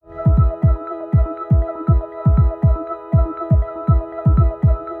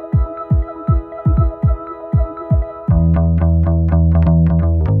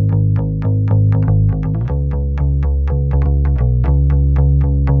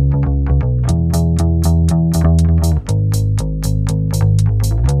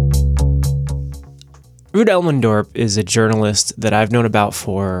Ruud Elmendorp is a journalist that I've known about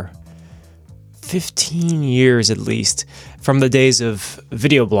for 15 years at least, from the days of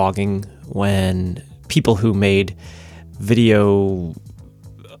video blogging, when people who made video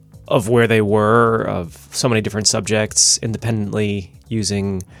of where they were, of so many different subjects, independently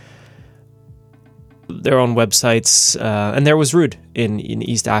using their own websites. And there was Ruud in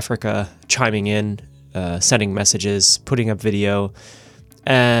East Africa chiming in, sending messages, putting up video.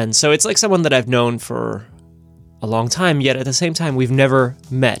 And so it's like someone that I've known for a long time, yet at the same time, we've never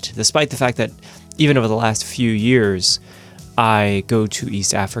met, despite the fact that even over the last few years, I go to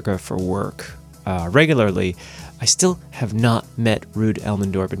East Africa for work regularly. I still have not met Ruud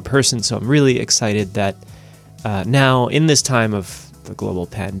Elmendorp in person, so I'm really excited that now, in this time of the global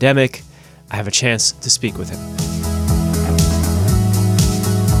pandemic, I have a chance to speak with him.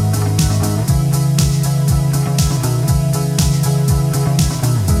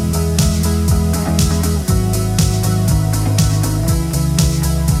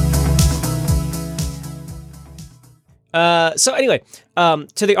 So anyway,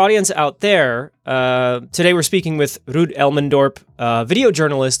 to the audience out there, today we're speaking with Ruud Elmendorp, video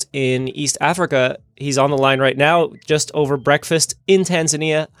journalist in East Africa. He's on the line right now, just over breakfast in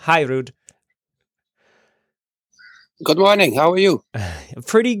Tanzania. Hi, Ruud. Good morning. How are you?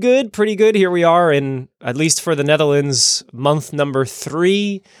 Pretty good. Here we are in, at least for the Netherlands, month number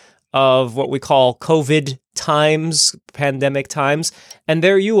 3 of what we call COVID times, pandemic times. And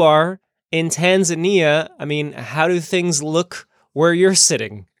there you are in Tanzania. I mean, how do things look where you're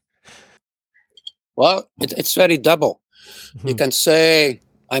sitting? Well, it's very double. You can say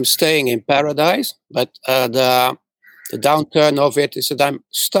I'm staying in paradise, but the downturn of it is that I'm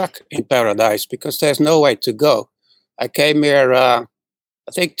stuck in paradise because there's no way to go. I came here, I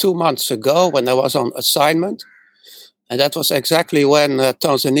think 2 months ago when I was on assignment, and that was exactly when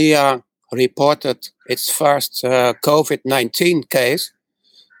Tanzania reported its first COVID-19 case,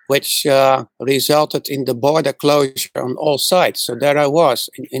 which resulted in the border closure on all sides. So there I was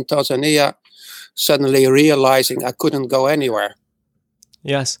in Tanzania, suddenly realizing I couldn't go anywhere.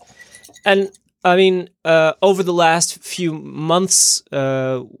 Yes. And I mean, over the last few months,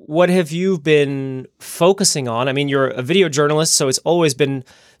 what have you been focusing on? I mean, you're a video journalist, so it's always been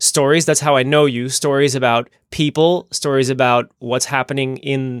stories. That's how I know you. Stories about people, stories about what's happening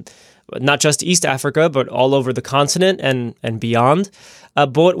in not just East Africa, but all over the continent and beyond.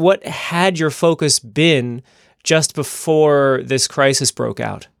 But what had your focus been just before this crisis broke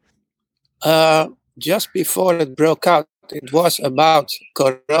out? Just before it broke out, it was about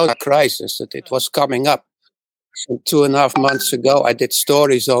corona crisis that it was coming up. So 2.5 months ago, I did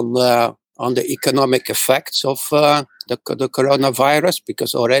stories on the economic effects of the coronavirus,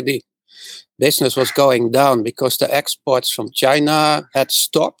 because already business was going down because the exports from China had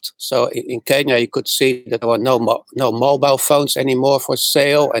stopped. So in Kenya, you could see that there were no mobile phones anymore for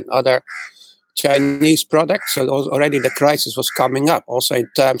sale and other Chinese products. So already the crisis was coming up, also in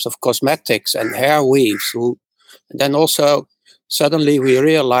terms of cosmetics and hair weaves. And then also suddenly we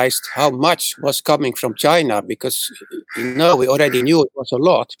realized how much was coming from China, because we already knew it was a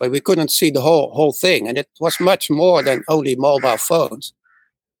lot, but we couldn't see the whole thing, and it was much more than only mobile phones.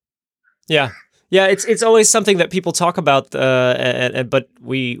 Yeah, it's always something that people talk about, but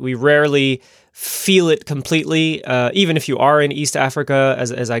we rarely feel it completely. Even if you are in East Africa,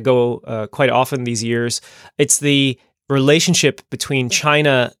 as I go quite often these years, it's the relationship between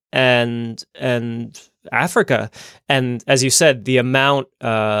China and Africa, and as you said, the amount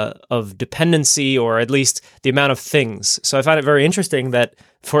of dependency, or at least the amount of things. So I find it very interesting that,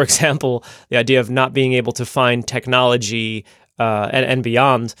 for example, the idea of not being able to find technology and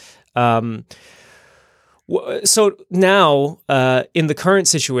beyond. So now, in the current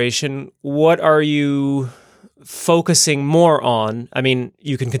situation, what are you focusing more on? I mean,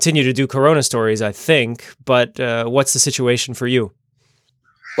 you can continue to do Corona stories, I think, but what's the situation for you?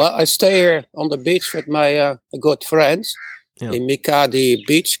 Well, I stay here on the beach with my good friends in Mikadi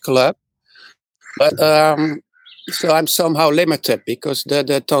Beach Club. But so I'm somehow limited because the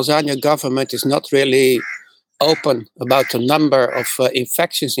Tanzania government is not really open about the number of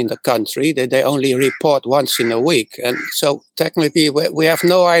infections in the country. They only report once in a week. And so technically we have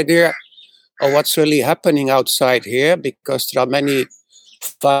no idea of what's really happening outside here, because there are many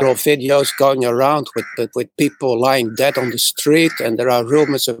viral videos going around with people lying dead on the street, and there are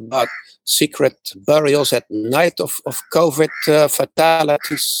rumors about secret burials at night of COVID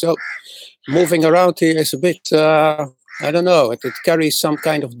fatalities. So moving around here is a bit, I don't know, it carries some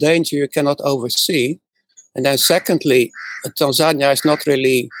kind of danger you cannot oversee. And then secondly, Tanzania is not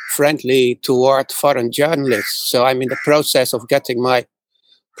really friendly toward foreign journalists. So I'm in the process of getting my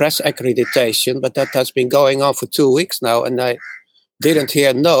press accreditation, but that has been going on for 2 weeks now, and I didn't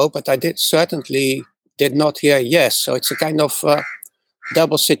hear no, but I certainly did not hear yes. So it's a kind of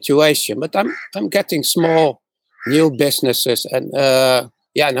double situation. But I'm getting small new businesses, and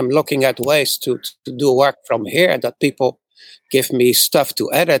and I'm looking at ways to do work from here, that people give me stuff to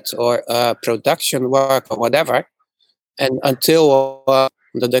edit or production work or whatever. And until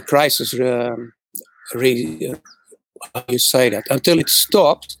the crisis, how you say that, until it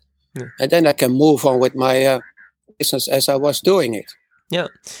stopped, and then I can move on with my business as I was doing it. Yeah,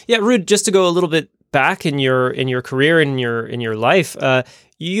 Ruud, just to go a little bit back in your career, in your life,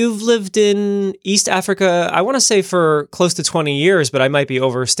 you've lived in East Africa, I want to say for close to 20 years, but I might be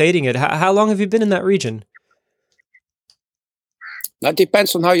overstating it. How long have you been in that region? That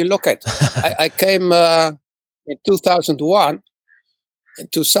depends on how you look at it. I came in 2001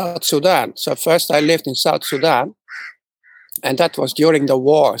 to South Sudan. So first I lived in South Sudan, and that was during the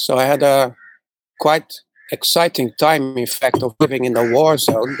war. So I had a quite exciting time, in fact, of living in the war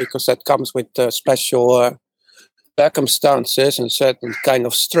zone, because that comes with special circumstances and certain kind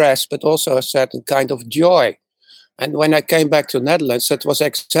of stress, but also a certain kind of joy. And when I came back to Netherlands, that was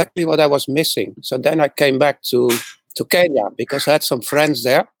exactly what I was missing. So then I came back to Kenya because I had some friends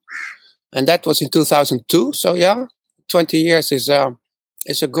there, and that was in 2002. So 20 years is a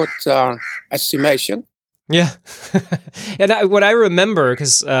good estimation. Yeah. And what I remember,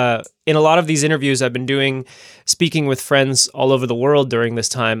 because in a lot of these interviews I've been doing, speaking with friends all over the world during this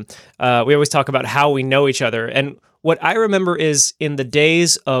time, we always talk about how we know each other. And what I remember is in the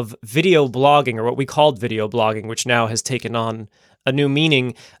days of video blogging, or what we called video blogging, which now has taken on a new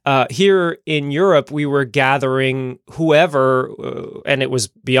meaning. Here in Europe, we were gathering whoever, and it was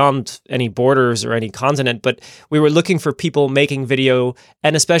beyond any borders or any continent, but we were looking for people making video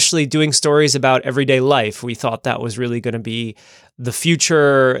and especially doing stories about everyday life. We thought that was really going to be the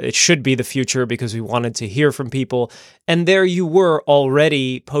future. It should be the future because we wanted to hear from people. And there you were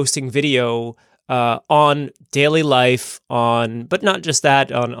already posting video on daily life, but not just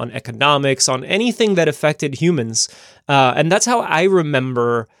that, on economics, on anything that affected humans. And that's how I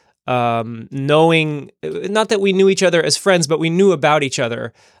remember knowing, not that we knew each other as friends, but we knew about each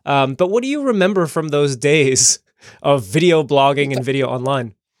other. But what do you remember from those days of video blogging and video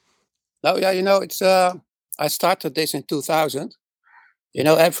online? Oh, yeah, it's I started this in 2000.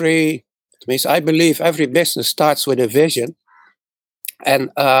 It means I believe every business starts with a vision.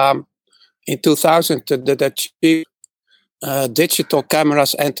 And in 2000, the cheap digital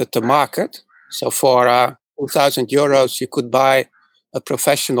cameras entered the market. So for 2,000 euros, you could buy a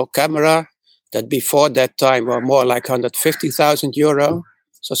professional camera that before that time were more like 150,000 euro.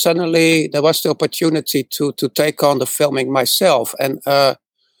 So suddenly there was the opportunity to take on the filming myself. And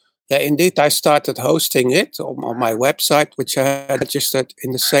indeed, I started hosting it on my website, which I had registered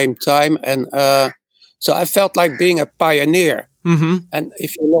in the same time. And so I felt like being a pioneer. Mm-hmm. And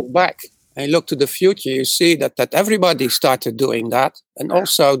if you look back and look to the future, you see that everybody started doing that. And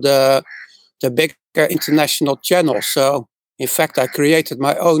also the bigger international channels. So in fact, I created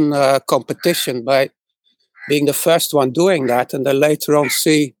my own competition by being the first one doing that. And then later on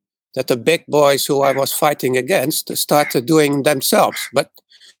see that the big boys who I was fighting against started doing themselves. But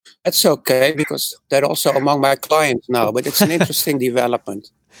that's okay, because they're also among my clients now. But it's an interesting development.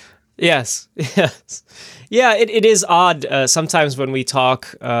 Yes. Yeah, it is odd sometimes when we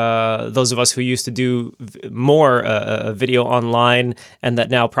talk, those of us who used to do more video online and that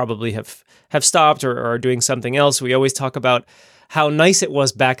now probably have stopped or are doing something else. We always talk about how nice it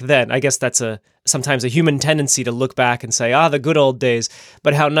was back then. I guess that's sometimes a human tendency to look back and say, the good old days,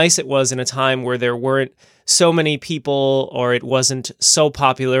 but how nice it was in a time where there weren't so many people, or it wasn't so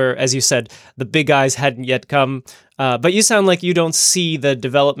popular. As you said, the big guys hadn't yet come. But you sound like you don't see the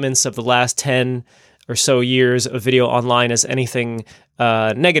developments of the last 10 or so years of video online as anything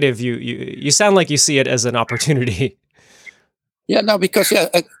negative. You sound like you see it as an opportunity. Yeah, no, because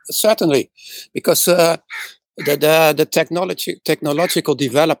certainly, because the technological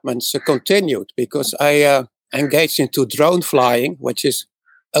developments continued, because I engaged into drone flying, which is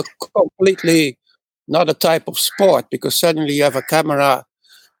a completely not a type of sport, because suddenly you have a camera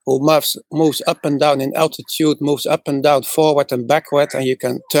who moves up and down in altitude, moves up and down, forward and backward, and you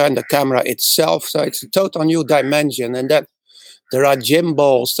can turn the camera itself. So it's a total new dimension. And then there are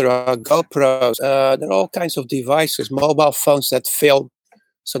gimbals, there are GoPros, there are all kinds of devices, mobile phones that film.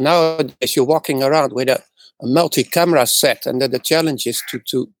 So nowadays you're walking around with a multi-camera set, and then the challenge is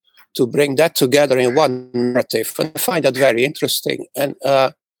to bring that together in one narrative. And I find that very interesting. And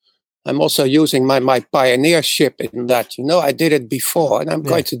I'm also using my pioneership in that. I did it before, and I'm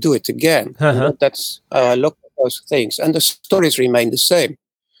going to do it again. Uh-huh. That's how I look at those things. And the stories remain the same.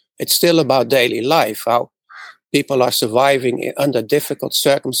 it's still about daily life, how people are surviving under difficult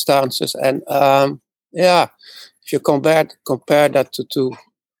circumstances. And if you compare that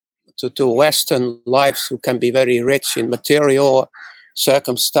to Western lives, who can be very rich in material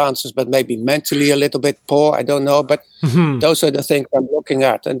circumstances, but maybe mentally a little bit poor. I don't know, but those are the things I'm looking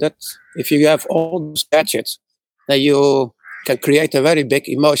at. And that if you have all those gadgets, then you can create a very big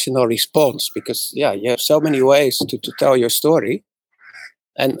emotional response, because you have so many ways to tell your story.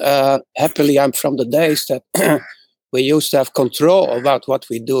 And happily, I'm from the days that we used to have control about what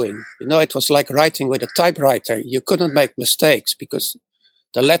we're doing. It was like writing with a typewriter. You couldn't make mistakes because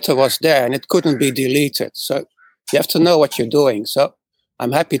the letter was there and it couldn't be deleted. So you have to know what you're doing. So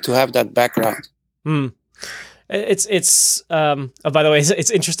I'm happy to have that background. It's oh, by the way,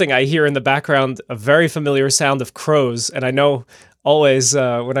 it's interesting. I hear in the background a very familiar sound of crows, and I know always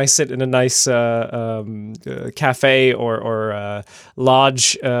when I sit in a nice cafe or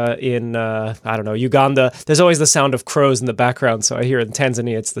lodge in I don't know, Uganda, there's always the sound of crows in the background. So I hear in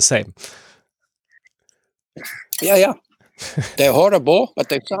Tanzania it's the same. Yeah. They're horrible, but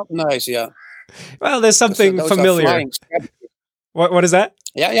they sound nice. Yeah. Well, there's something familiar. What is that?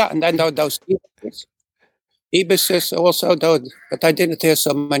 Yeah, and then those ibises also, though, but I didn't hear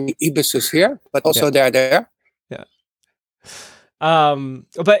so many ibises here, but also they're there. Yeah.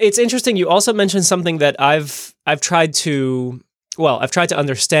 But it's interesting. You also mentioned something that I've tried to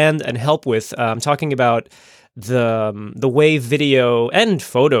understand and help with. Talking about the way video and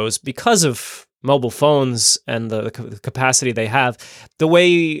photos, because of mobile phones and the capacity they have, the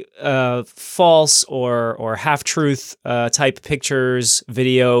way false or half-truth type pictures,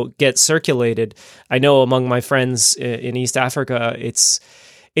 video get circulated. I know among my friends in East Africa, it's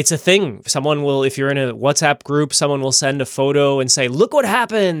a thing. Someone will, if you're in a WhatsApp group, someone will send a photo and say, "Look what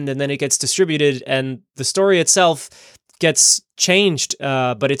happened," and then it gets distributed, and the story itself gets changed.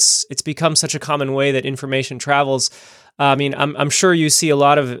 But it's become such a common way that information travels. I mean, I'm sure you see a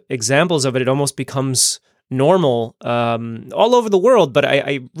lot of examples of it. It almost becomes normal all over the world. But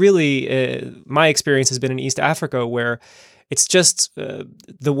I really, my experience has been in East Africa, where it's just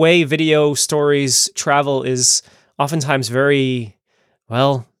the way video stories travel is oftentimes very,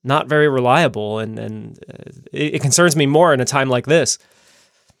 well, not very reliable. And it concerns me more in a time like this.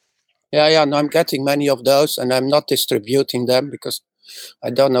 Yeah. No, I'm getting many of those, and I'm not distributing them because I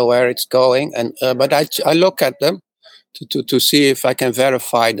don't know where it's going. And but I look at them to see if I can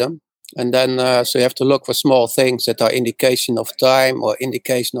verify them. And then, so you have to look for small things that are indication of time or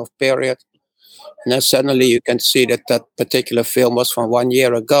indication of period. And then suddenly you can see that particular film was from 1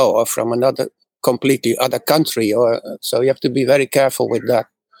 year ago or from another completely other country. So you have to be very careful with that.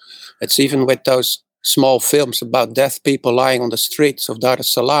 It's even with those small films about deaf people lying on the streets of Dar es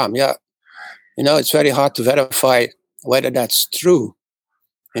Salaam. Yeah. It's very hard to verify whether that's true.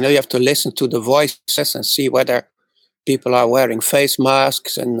 You have to listen to the voices and see whether people are wearing face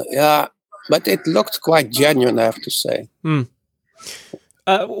masks, and but it looked quite genuine, I have to say.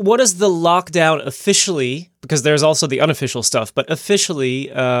 What is the lockdown officially? Because there's also the unofficial stuff, but officially,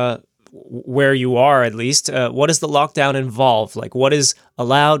 where you are at least, what does the lockdown involve? Like, what is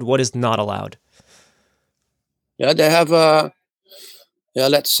allowed? What is not allowed? Yeah, they have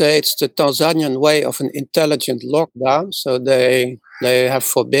let's say it's the Tanzanian way of an intelligent lockdown. So they have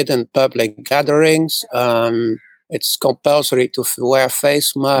forbidden public gatherings. It's compulsory to wear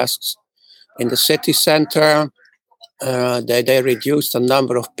face masks in the city center. They reduced the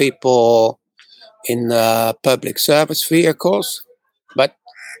number of people in public service vehicles. But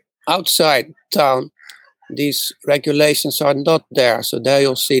outside town, these regulations are not there. So there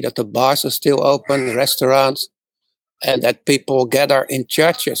you'll see that the bars are still open, restaurants, and that people gather in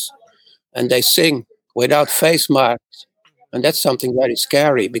churches and they sing without face masks. And that's something very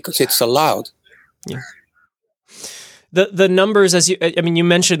scary because it's allowed. Yeah. The numbers, you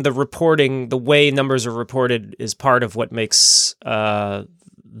mentioned the reporting, the way numbers are reported is part of what makes the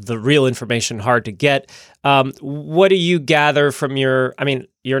real information hard to get. What do you gather from you're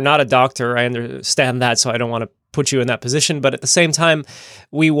not a doctor, I understand that, so I don't want to put you in that position, but at the same time,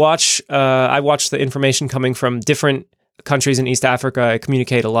 I watch the information coming from different countries in East Africa. I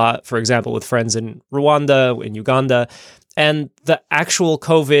communicate a lot, for example, with friends in Rwanda, in Uganda, and the actual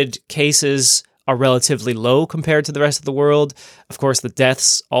COVID cases are relatively low compared to the rest of the world. Of course, the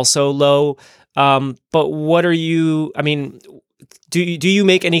deaths also low. But what are you, do you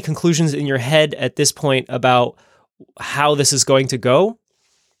make any conclusions in your head at this point about how this is going to go?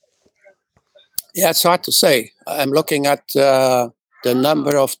 Yeah, it's hard to say. I'm looking at the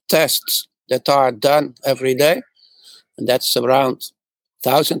number of tests that are done every day. And that's around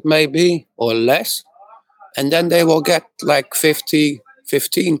 1,000 maybe or less. And then they will get like 50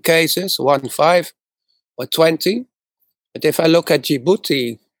 15 cases, 1, 5 or 20. But if I look at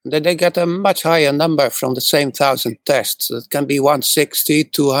Djibouti, then they get a much higher number from the same 1,000 tests. It can be 160,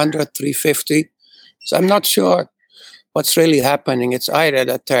 200, 350. So I'm not sure what's really happening. It's either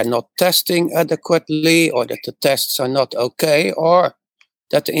that they're not testing adequately, or that the tests are not okay, or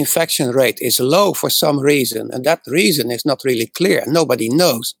that the infection rate is low for some reason. And that reason is not really clear. Nobody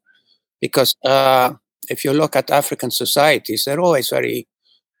knows. Because if you look at African societies, they're always very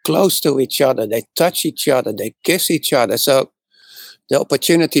close to each other. They touch each other. They kiss each other. So the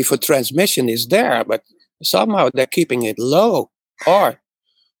opportunity for transmission is there, but somehow they're keeping it low, or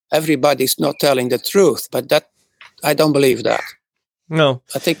everybody's not telling the truth. But that, I don't believe that. No.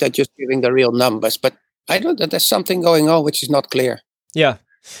 I think they're just giving the real numbers. But I know that there's something going on which is not clear. Yeah.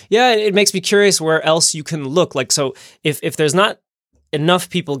 Yeah, it makes me curious where else you can look. Like, so if there's not enough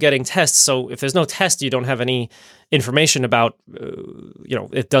people getting tests, so if there's no test, you don't have any information about,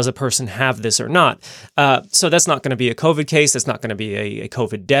 if does a person have this or not. So that's not going to be a COVID case. That's not going to be a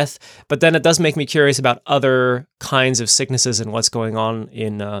COVID death. But then it does make me curious about other kinds of sicknesses and what's going on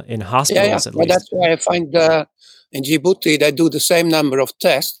in hospitals, at least. That's why I find in Djibouti, they do the same number of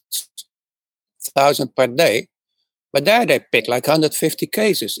tests, 1,000 per day. But there they pick like 150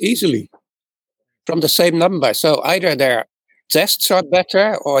 cases easily from the same number. So either their tests are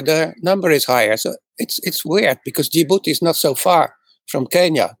better or the number is higher. So it's weird because Djibouti is not so far from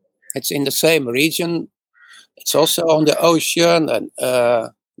Kenya. It's in the same region. It's also on the ocean, and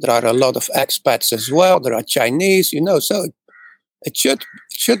there are a lot of expats as well. There are Chinese, so it should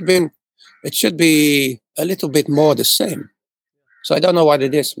be a little bit more the same. So I don't know what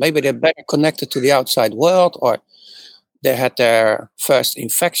it is. Maybe they're better connected to the outside world, or they had their first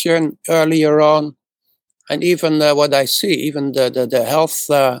infection earlier on. And even what I see, even the health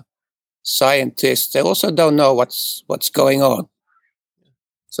scientists, they also don't know what's going on.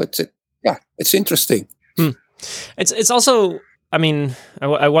 So it's interesting. It's also, I mean,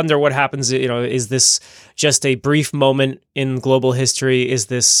 I wonder what happens. Is this just a brief moment in global history? Is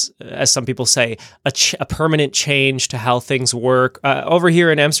this, as some people say, a permanent change to how things work? Over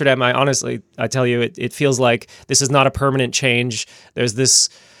here in Amsterdam, I tell you, it feels like this is not a permanent change. There's this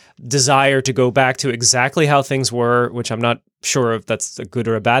desire to go back to exactly how things were, which I'm not sure if that's a good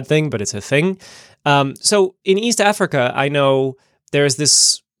or a bad thing, but it's a thing. So in East Africa, I know there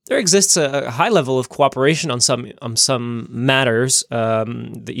exists a high level of cooperation on some matters,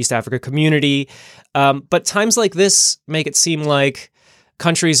 the East Africa community. But times like this make it seem like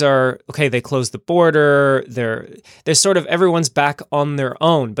countries are, okay, they closed the border, they're sort of, everyone's back on their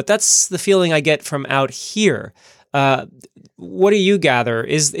own. But that's the feeling I get from out here. What do you gather?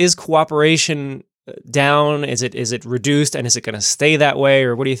 Is cooperation down? Is it reduced, and is it going to stay that way,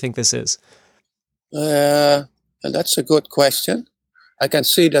 or what do you think this is? That's a good question. I can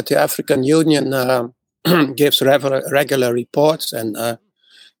see that the African Union gives regular reports and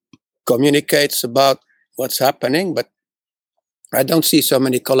communicates about what's happening, but I don't see so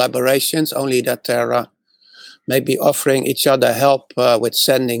many collaborations, only that they're maybe offering each other help with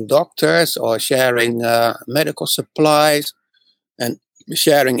sending doctors or sharing medical supplies and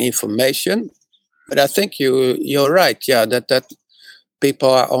sharing information. But I think you're right, that people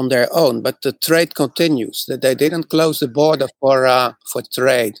are on their own, but the trade continues. That they didn't close the border for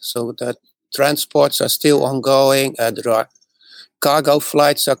trade, so the transports are still ongoing. There are cargo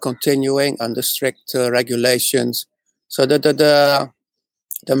flights are continuing under strict regulations. So the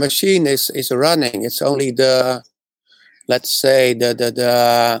machine is running. It's only the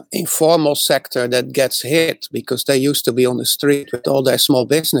informal sector that gets hit, because they used to be on the street with all their small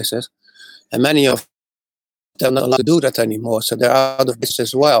businesses, and many of them are not allowed to do that anymore. So they're out of business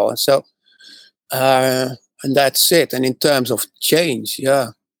as well. And so, and that's it. And in terms of change,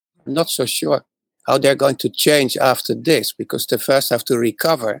 I'm not so sure how they're going to change after this, because they first have to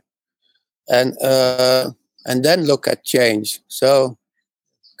recover and then look at change. So,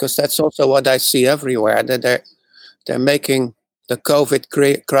 because that's also what I see everywhere, that they're making the COVID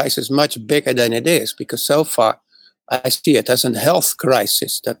crisis much bigger than it is, because so far I see it as a health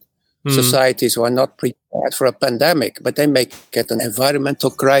crisis, that societies were not prepared for a pandemic, but they make it an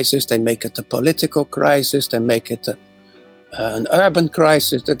environmental crisis, they make it a political crisis, they make it an urban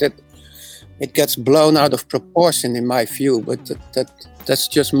crisis, that it gets blown out of proportion in my view, but that's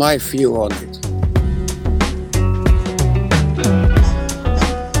just my view on it.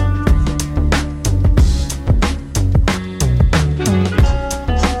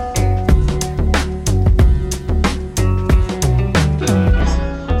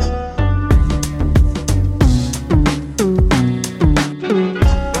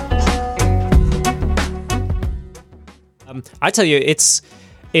 I tell you,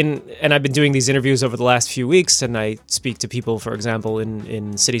 and I've been doing these interviews over the last few weeks, and I speak to people, for example,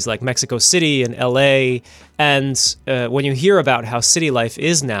 in cities like Mexico City and LA, and when you hear about how city life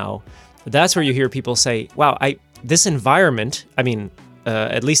is now, that's where you hear people say, wow, this environment, I mean,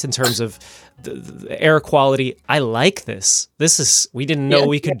 at least in terms of the air quality, I like this. We didn't know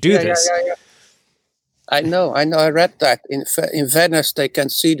we could do this. Yeah. I know. I read that in Venice they can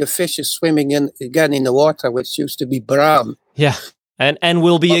see the fishes swimming again in the water, which used to be brown. Yeah, and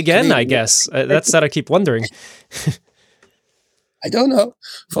will be again, I guess. That's that I keep wondering. I don't know.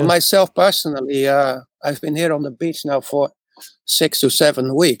 For myself personally, I've been here on the beach now for 6 to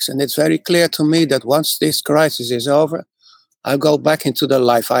 7 weeks, and it's very clear to me that once this crisis is over, I'll go back into the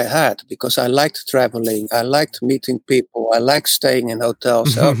life I had, because I liked traveling, I liked meeting people, I liked staying in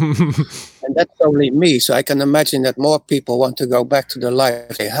hotels. So, and that's only me, so I can imagine that more people want to go back to the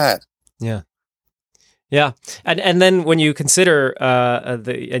life they had. Yeah. Yeah, and then when you consider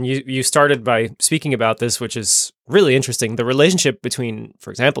and you started by speaking about this, which is really interesting, the relationship between,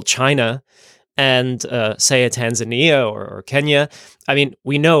 for example, China and say a Tanzania or Kenya. I mean,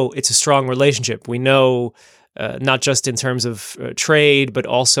 we know it's a strong relationship. We know not just in terms of trade, but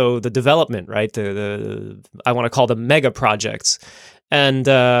also the development, right? The I want to call them mega projects, and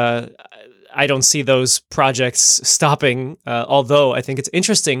I don't see those projects stopping. Although I think it's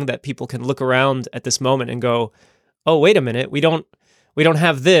interesting that people can look around at this moment and go, "Oh, wait a minute, we don't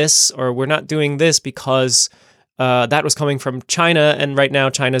have this, or we're not doing this because that was coming from China, and right now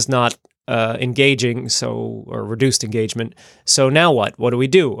China's not engaging, or reduced engagement. So now what? What do we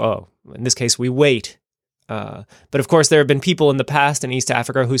do? Oh, in this case, we wait." But of course, there have been people in the past in East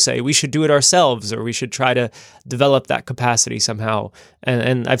Africa who say we should do it ourselves, or we should try to develop that capacity somehow.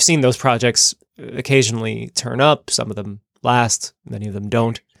 And I've seen those projects occasionally turn up. Some of them last, many of them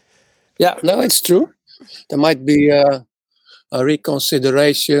don't. Yeah, no, it's true. There might be a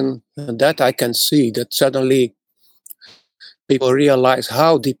reconsideration that I can see, that suddenly people realize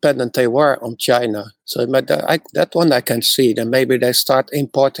how dependent they were on China. So that one I can see. Then maybe they start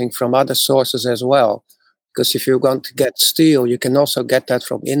importing from other sources as well. Because if you're going to get steel, you can also get that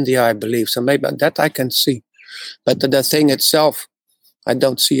from India, I believe. So maybe that I can see. But the thing itself, I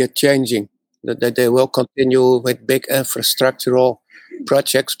don't see it changing. That they will continue with big infrastructural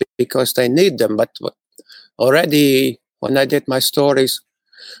projects because they need them. But already, when I did my stories,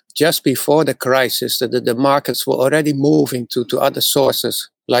 just before the crisis, the markets were already moving to other sources.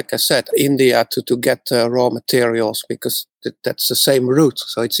 Like I said, India to get raw materials, because that's the same route.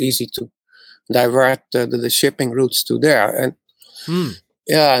 So it's easy to divert the shipping routes to there. And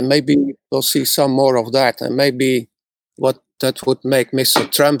and maybe we'll see some more of that. And maybe that would make Mr.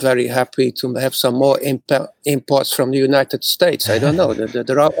 Trump very happy to have some more imports from the United States. I don't know.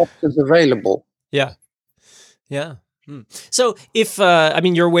 There are options available. Yeah. So if,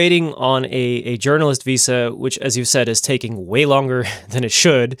 you're waiting on a journalist visa, which, as you said, is taking way longer than it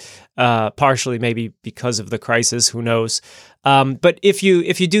should, partially maybe because of the crisis, who knows. But if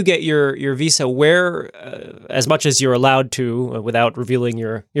you do get your visa, where, as much as you're allowed to, without revealing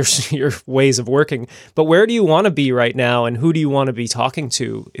your ways of working, but where do you want to be right now, and who do you want to be talking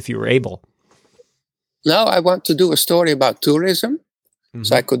to if you were able? Now I want to do a story about tourism. Mm-hmm.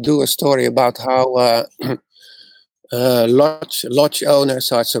 So I could do a story about how lodge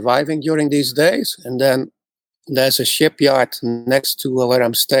owners are surviving during these days. And then there's a shipyard next to where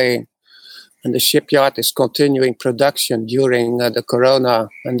I'm staying. And the shipyard is continuing production during the corona.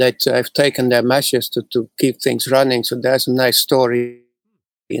 And they've taken their measures to keep things running. So there's a nice story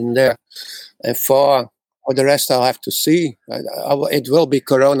in there. And for the rest, I'll have to see. It will be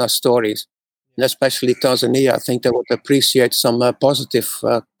corona stories. And especially Tanzania, I think they would appreciate some positive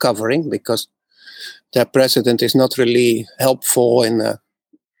covering, because their president is not really helpful in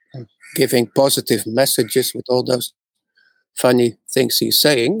giving positive messages with all those funny things he's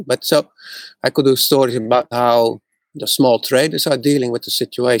saying. But so I could do stories about how the small traders are dealing with the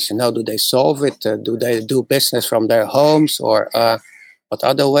situation. How do they solve it? Do they do business from their homes, or what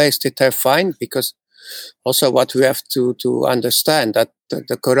other ways did they find? Because also what we have to understand, that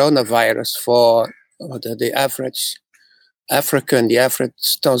the coronavirus for the average African, the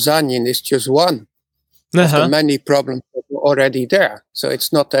average Tanzanian, is just one. Of the many problems that were already there. So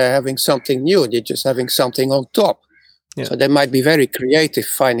it's not having something new, they're just having something on top. Yeah. So they might be very creative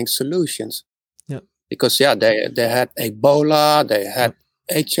finding solutions. Yeah. Because they had Ebola, they had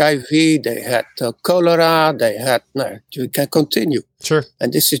HIV, they had cholera, you can continue. Sure.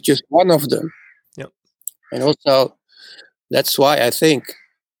 And this is just one of them. Yeah. And also, that's why I think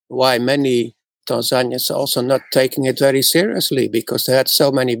many Tanzanians are also not taking it very seriously, because they had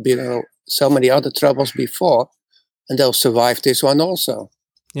so many other troubles before, and they'll survive this one also.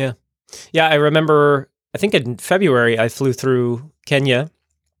 Yeah. Yeah, I remember, I think in February, I flew through Kenya,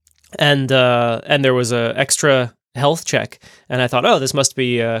 and there was a extra health check, and I thought, oh, this must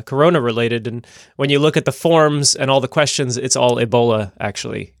be corona related. And when you look at the forms and all the questions, it's all Ebola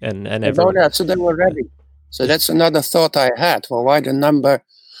actually, and everyone. Ebola, so they were ready. So that's another thought I had. Well, why the number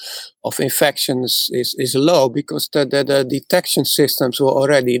of infections is low? Because the detection systems were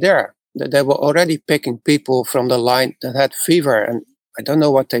already there. They were already picking people from the line that had fever, and I don't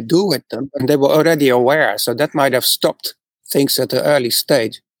know what they do with them, and they were already aware. So that might have stopped things at the early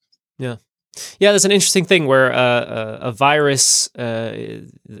stage. Yeah. Yeah, there's an interesting thing where a virus,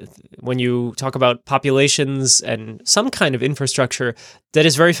 when you talk about populations and some kind of infrastructure that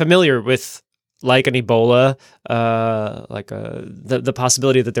is very familiar with, like an Ebola, the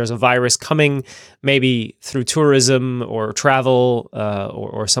possibility that there's a virus coming, maybe through tourism or travel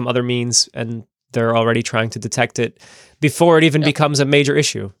or some other means, and they're already trying to detect it before it even becomes a major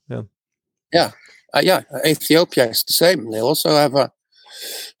issue. Yeah. Ethiopia is the same. They also have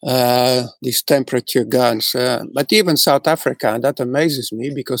these temperature guns. But even South Africa, and that amazes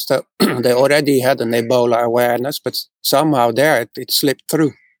me because they already had an Ebola awareness, but somehow there it slipped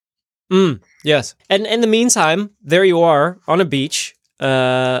through. Yes. And in the meantime, there you are on a beach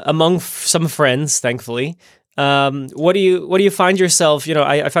among some friends, thankfully. What do you find yourself,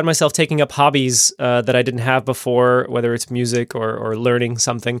 I find myself taking up hobbies that I didn't have before, whether it's music or learning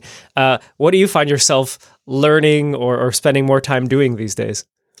something. What do you find yourself learning or spending more time doing these days?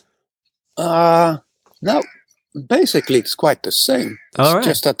 Now, basically, it's quite the same. It's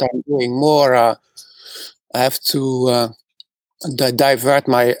just that I'm doing more. I have to divert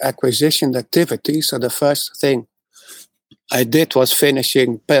my acquisition activity. So the first thing I did was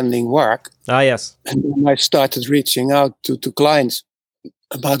finishing pending work. Yes. And then I started reaching out to clients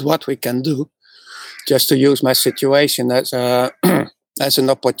about what we can do, just to use my situation as as an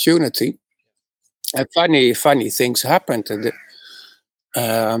opportunity. And funny things happened.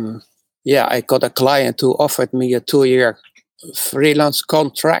 I got a client who offered me a 2-year freelance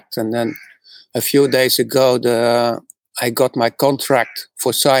contract, and then a few days ago I got my contract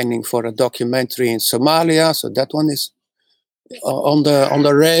for signing for a documentary in Somalia. So that one is on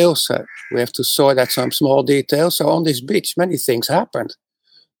the rails. We have to sort out some small details. So on this beach, many things happened.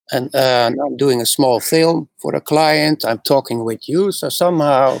 And I'm doing a small film for a client. I'm talking with you. So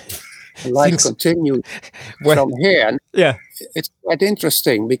somehow life continues from here. And it's quite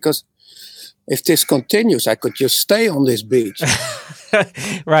interesting because if this continues, I could just stay on this beach.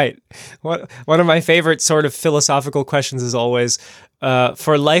 Right. One of my favorite sort of philosophical questions is always,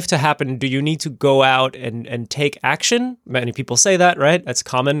 for life to happen, do you need to go out and take action? Many people say that, right? That's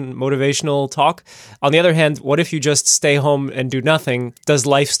common motivational talk. On the other hand, what if you just stay home and do nothing? Does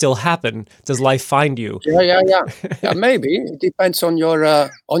life still happen? Does life find you? Yeah, maybe. It depends on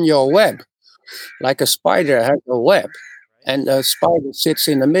your web. Like a spider has a web. And a spider sits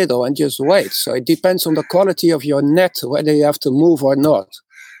in the middle and just waits. So it depends on the quality of your net, whether you have to move or not.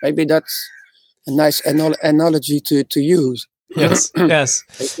 Maybe that's a nice analogy to use. Yes, yes.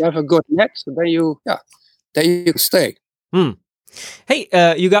 If you have a good net, then you stay.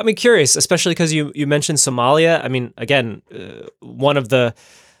 Hey, you got me curious, especially because you mentioned Somalia. I mean, again, one of the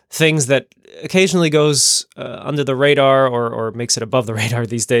things that occasionally goes under the radar or makes it above the radar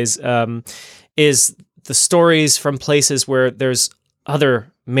these days is the stories from places where there's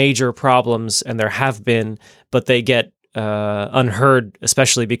other major problems, and there have been, but they get unheard,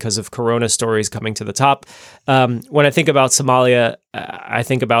 especially because of Corona stories coming to the top. When I think about Somalia, I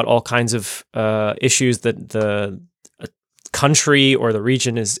think about all kinds of issues that the country or the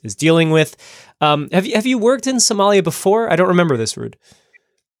region is dealing with. Have you worked in Somalia before? I don't remember this, Ruud.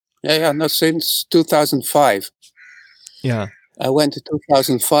 Yeah, no, since 2005. Yeah. I went to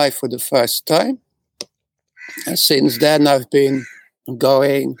 2005 for the first time. And since then, I've been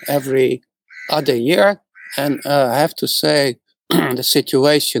going every other year. And I have to say, the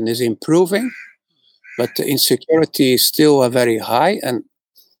situation is improving, but the insecurity is still very high. And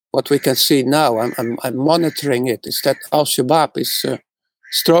what we can see now, I'm monitoring it, is that Al-Shabaab is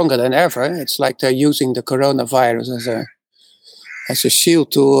stronger than ever. It's like they're using the coronavirus as a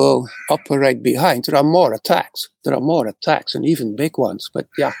shield to operate behind. There are more attacks, and even big ones. But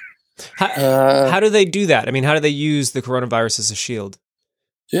yeah. How do they do that? I mean, how do they use the coronavirus as a shield?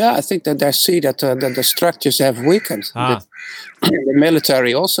 Yeah, I think that they see that the structures have weakened. The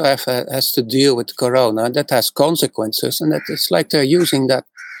military also has to deal with corona, and that has consequences. And that it's like they're using that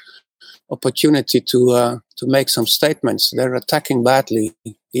opportunity to make some statements. They're attacking badly,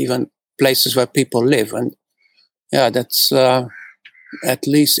 even places where people live. And yeah, that's at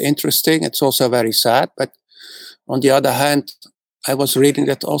least interesting. It's also very sad. But on the other hand, I was reading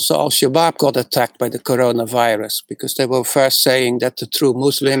that also Al-Shabaab got attacked by the coronavirus because they were first saying that the true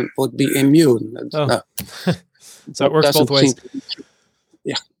Muslim would be immune. Oh. No, So it works both ways.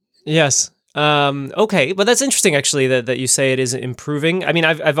 Yeah. Yes. Okay, but that's interesting actually that you say it is improving. I mean,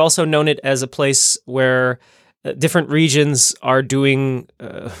 I've also known it as a place where different regions are doing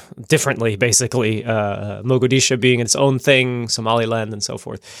differently, basically. Mogadishu being its own thing, Somaliland, and so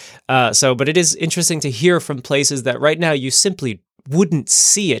forth. But it is interesting to hear from places that right now you simply wouldn't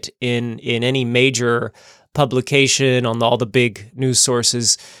see it in any major publication on all the big news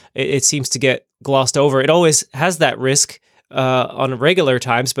sources. It seems to get glossed over. It always has that risk on regular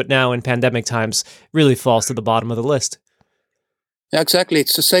times, but now in pandemic times really falls to the bottom of the list. Yeah, exactly.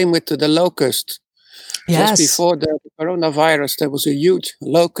 It's the same with the locust. Yes. Just before the coronavirus, there was a huge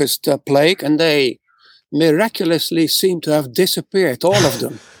locust plague, and they miraculously seem to have disappeared, all of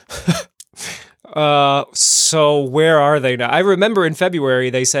them. So where are they now? I remember in February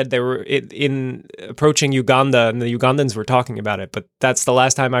they said they were in approaching Uganda, and the Ugandans were talking about it, but that's the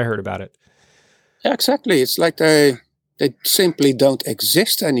last time I heard about it. Yeah, exactly. It's like they simply don't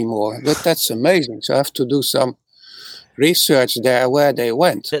exist anymore, but that's amazing. So I have to do some research there where they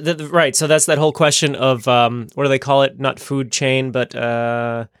went. Right. So that's that whole question of what do they call it? Not food chain, but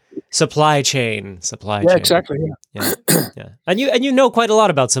supply chain. Supply chain. Exactly. Yeah. Yeah. And you know quite a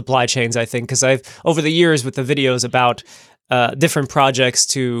lot about supply chains, I think, because I've over the years with the videos about different projects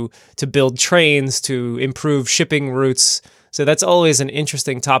to build trains to improve shipping routes. So that's always an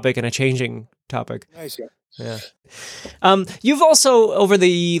interesting topic and a changing topic. Nice. Yeah. Yeah. You've also over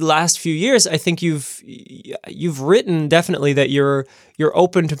the last few years, I think you've written definitely that you're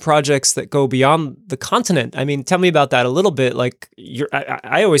open to projects that go beyond the continent. I mean, tell me about that a little bit. Like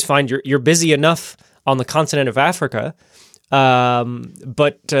I always find you're busy enough on the continent of Africa,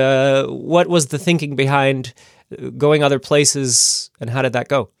 but what was the thinking behind going other places, and how did that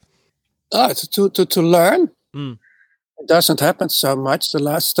go? To learn. It doesn't happen so much. The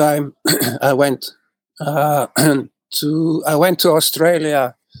last time I went. I went to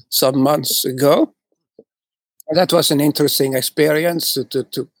Australia some months ago. And that was an interesting experience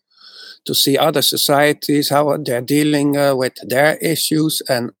to see other societies, how they're dealing with their issues,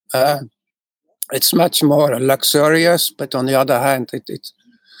 and it's much more luxurious. But on the other hand,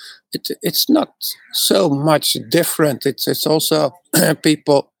 it's not so much different. It's also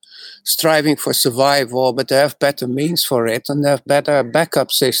people striving for survival, but they have better means for it, and they have better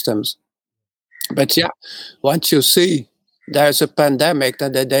backup systems. But yeah, once you see there's a pandemic,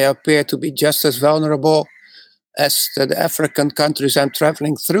 then they appear to be just as vulnerable as the African countries I'm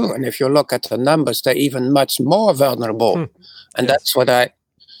traveling through. And if you look at the numbers, they're even much more vulnerable. And that's what I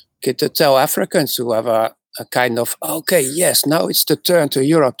get to tell Africans who have a kind of, okay, yes, now it's the turn to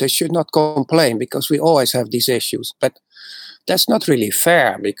Europe. They should not complain because we always have these issues. But that's not really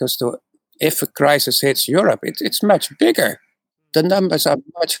fair because if a crisis hits Europe, it's much bigger. The numbers are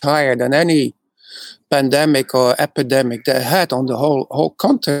much higher than any pandemic or epidemic they had on the whole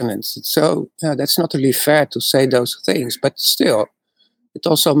continent. So that's not really fair to say those things, but still, it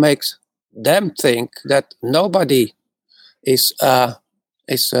also makes them think that nobody is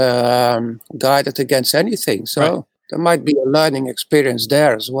guided against anything. So there might be a learning experience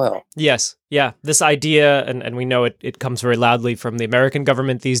there as well. Yes. Yeah. This idea, and we know it comes very loudly from the American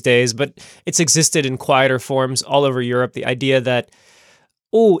government these days, but it's existed in quieter forms all over Europe. The idea that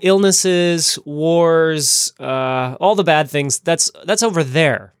illnesses, wars, all the bad things, that's over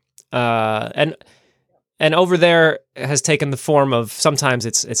there. And over there has taken the form of sometimes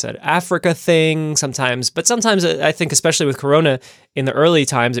it's an Africa thing, sometimes I think especially with Corona in the early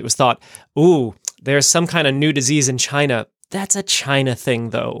times, it was thought, there's some kind of new disease in China. That's a China thing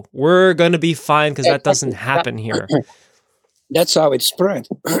though. We're going to be fine because that doesn't happen here. That's how it spread.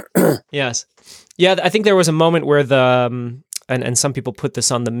 Yes. Yeah, I think there was a moment where and some people put this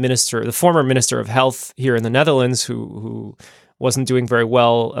on the former Minister of Health here in the Netherlands, who wasn't doing very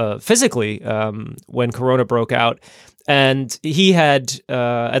well physically when Corona broke out. And he had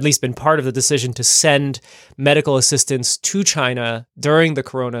at least been part of the decision to send medical assistance to China during the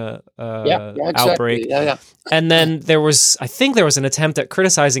Corona outbreak. Yeah. And then I think there was an attempt at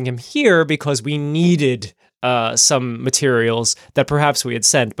criticizing him here because we needed some materials that perhaps we had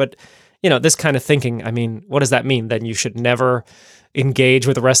sent. But this kind of thinking, I mean, what does that mean? Then you should never engage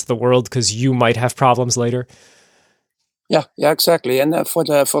with the rest of the world because you might have problems later? Yeah, exactly. And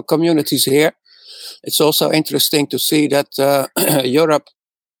for communities here, it's also interesting to see that Europe,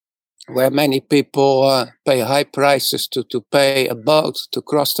 where many people pay high prices to pay a boat to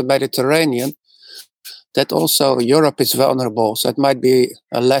cross the Mediterranean, that also Europe is vulnerable. So it might be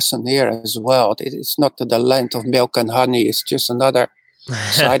a lesson here as well. It's not the land of milk and honey. It's just another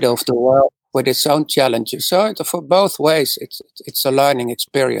side of the world with its own challenges. So for both ways, it's a learning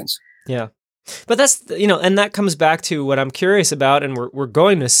experience. Yeah. But that's, and that comes back to what I'm curious about, and we're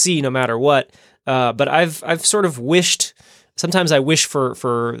going to see no matter what. But I've sort of wished, sometimes I wish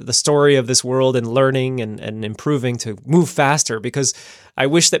for the story of this world and learning and improving to move faster, because I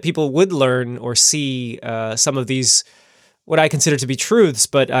wish that people would learn or see some of these, what I consider to be truths.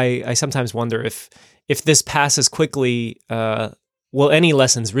 But I sometimes wonder if this passes quickly, will any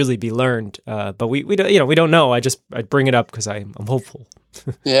lessons really be learned? But we don't, we don't know. I bring it up because I'm hopeful.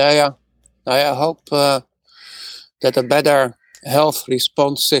 Yeah. I hope that a better health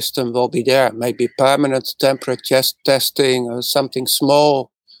response system will be there. Maybe permanent temperature testing or something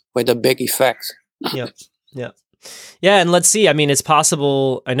small with a big effect. Yeah. And let's see. I mean, it's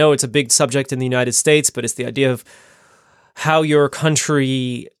possible. I know it's a big subject in the United States, but it's the idea of how your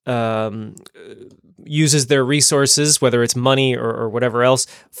country uses their resources, whether it's money or whatever else,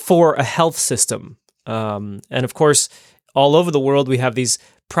 for a health system. And of course, all over the world, we have these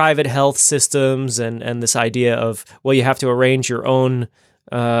private health systems and this idea of, well, you have to arrange your own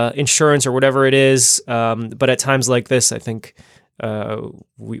insurance or whatever it is. But at times like this, I think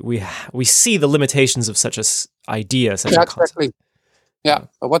we see the limitations of such an idea. Such a concept. Exactly. Yeah.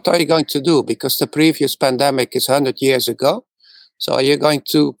 But what are you going to do? Because the previous pandemic is 100 years ago. So are you going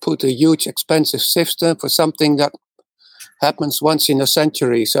to put a huge expensive system for something that happens once in a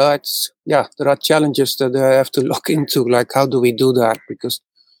century? So there are challenges that I have to look into, like how do we do that? Because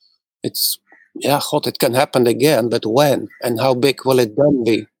it can happen again, but when and how big will it then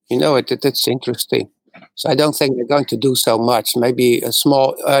be? It's interesting. So I don't think they're going to do so much. Maybe a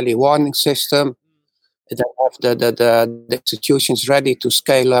small early warning system. They have the institutions ready to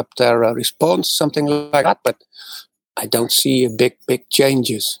scale up their response, something like that. But I don't see big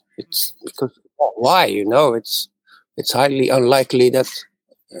changes. It's because why? It's highly unlikely that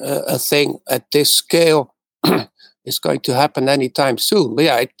a thing at this scale is going to happen anytime soon.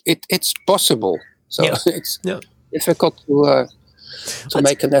 But it's possible. So it's difficult to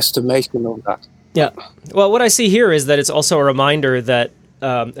make an estimation of that. Yeah. Well, what I see here is that it's also a reminder that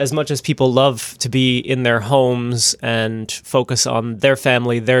as much as people love to be in their homes and focus on their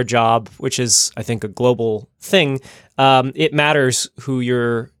family, their job, which is, I think, a global thing, it matters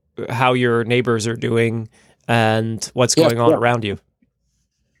how your neighbors are doing and what's going on around you.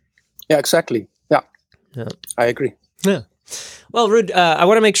 Yeah, exactly. Yeah. I agree. Yeah. Well, Ruud, I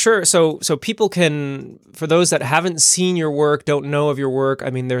want to make sure so people can, for those that haven't seen your work, don't know of your work, I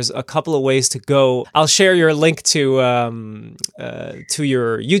mean, there's a couple of ways to go. I'll share your link to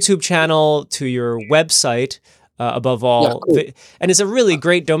your YouTube channel, to your website, above all. Yeah, cool. And it's a really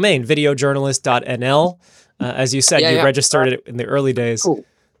great domain, videojournalist.nl. As you said, you registered it in the early days. Cool.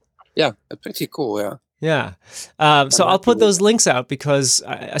 Yeah, pretty cool, yeah. Yeah. So I'll put those links out because,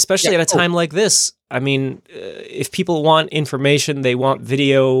 especially at a time like this, I mean, if people want information, they want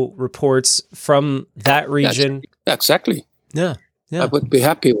video reports from that region. Yeah, exactly. Yeah. I would be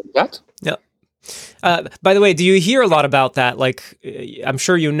happy with that. Yeah. By the way, do you hear a lot about that? Like, I'm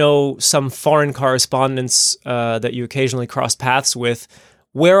sure you know some foreign correspondents that you occasionally cross paths with.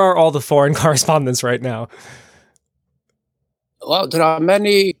 Where are all the foreign correspondents right now? Well, there are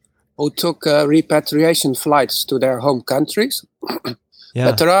many who took repatriation flights to their home countries.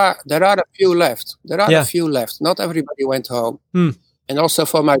 But there are a few left. A few left. Not everybody went home. And also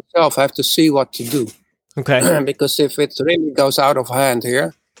for myself, I have to see what to do. Okay. Because if it really goes out of hand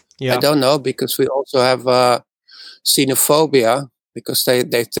here, I don't know, because we also have xenophobia, because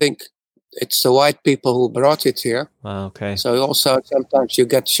they think it's the white people who brought it here. Wow, okay. So also sometimes you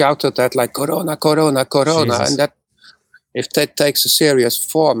get shouted at like corona, corona, corona. Jesus. And that, if that takes a serious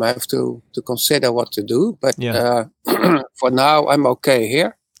form, I have to consider what to do. But for now, I'm okay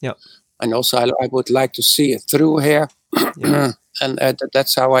here. Yeah. And also, I would like to see it through here. Yeah. And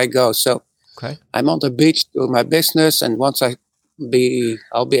that's how I go. So I'm on the beach doing my business. And once I'll be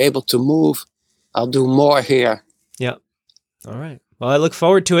able to move, I'll do more here. Yeah. All right. Well, I look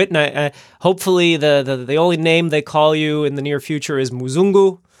forward to it. And I hopefully the only name they call you in the near future is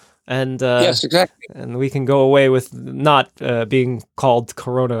Muzungu. And yes, exactly. And we can go away with not being called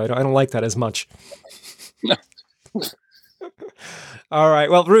Corona. I don't like that as much. All right.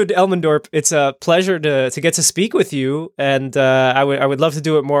 Well, Ruud Elmendorp, it's a pleasure to get to speak with you, and I would love to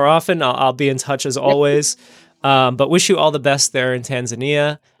do it more often. I'll be in touch as always. But wish you all the best there in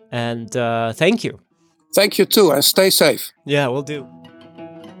Tanzania, and thank you. Thank you too, and stay safe. Yeah, we'll do.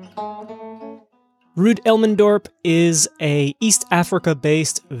 Ruud Elmendorp is a East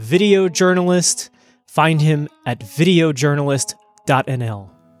Africa-based video journalist, Find him at videojournalist.nl.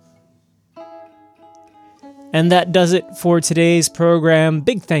 And that does it for today's program.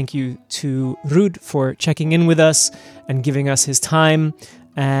 Big thank you to Ruud for checking in with us and giving us his time.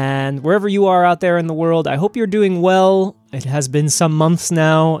 And wherever you are out there in the world, I hope you're doing well. It has been some months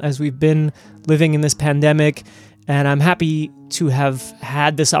now as we've been living in this pandemic, and I'm happy to have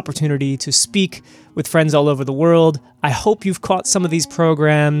had this opportunity to speak with friends all over the world. I hope you've caught some of these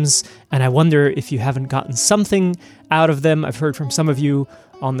programs, and I wonder if you haven't gotten something out of them. I've heard from some of you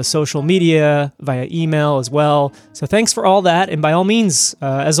on the social media, via email as well. So thanks for all that. And by all means,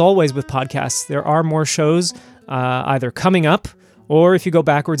 as always with podcasts, there are more shows either coming up or if you go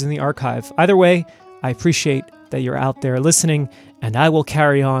backwards in the archive. Either way, I appreciate that you're out there listening, and I will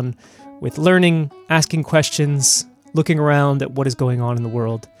carry on with learning, asking questions, looking around at what is going on in the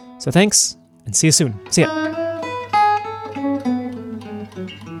world. So thanks, and see you soon. See ya.